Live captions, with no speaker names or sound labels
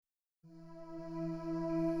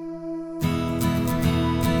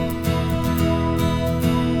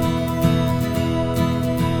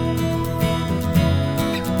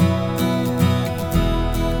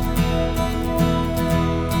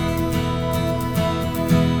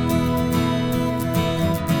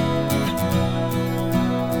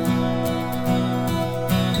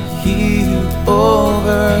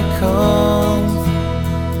overcomes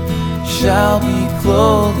shall be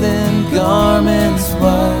clothed in garments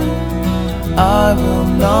white. I will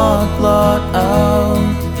not blot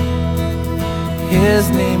out his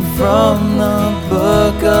name from the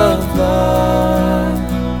book of life.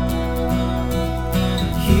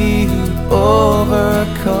 He who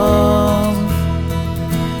overcomes,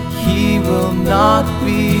 he will not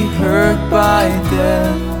be hurt by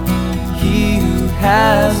death. He who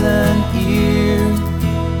has an ear,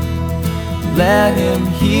 let him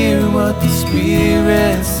hear what the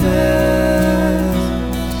Spirit says.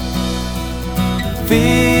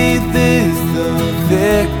 Faith is the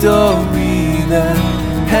victory that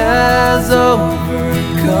has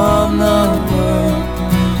overcome the world.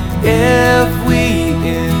 If we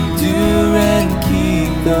endure and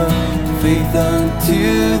keep the faith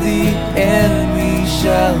unto the end, we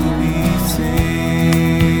shall be saved.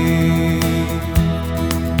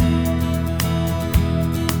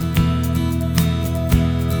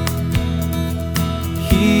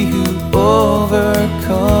 He who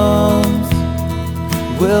overcomes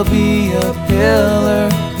will be a pillar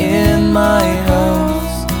in my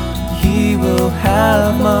house. He will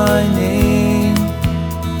have my name,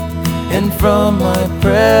 and from my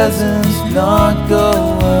presence not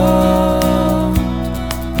go out.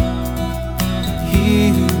 He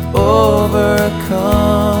who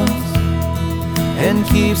overcomes and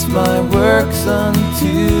keeps my works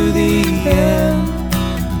unto the end,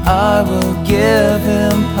 I will give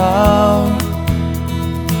him power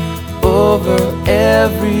over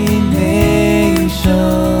every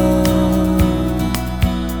nation.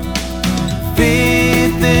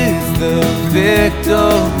 Faith is the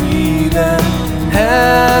victory that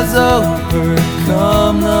has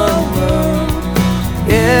overcome the world.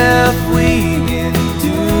 If we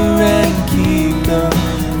endure and keep the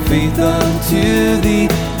faith unto the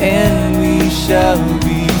end, we shall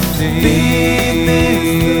be saved. Faith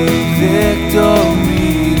is the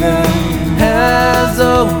victory that has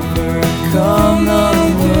overcome the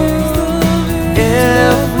world.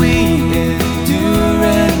 If we endure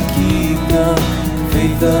and keep the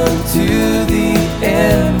faith unto the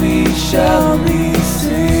end, we shall be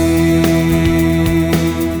saved.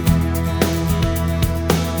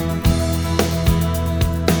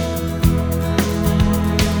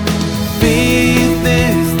 Faith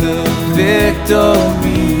is the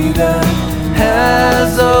victory that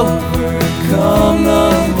has overcome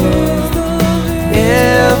the world.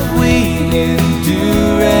 If we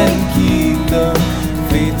endure and keep the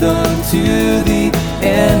faith unto the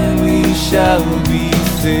end, we shall be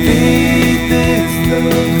saved. Faith is the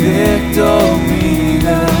victory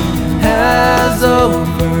that has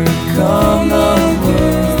overcome the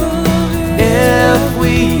world. If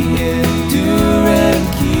we endure and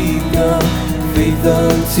keep the faith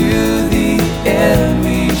unto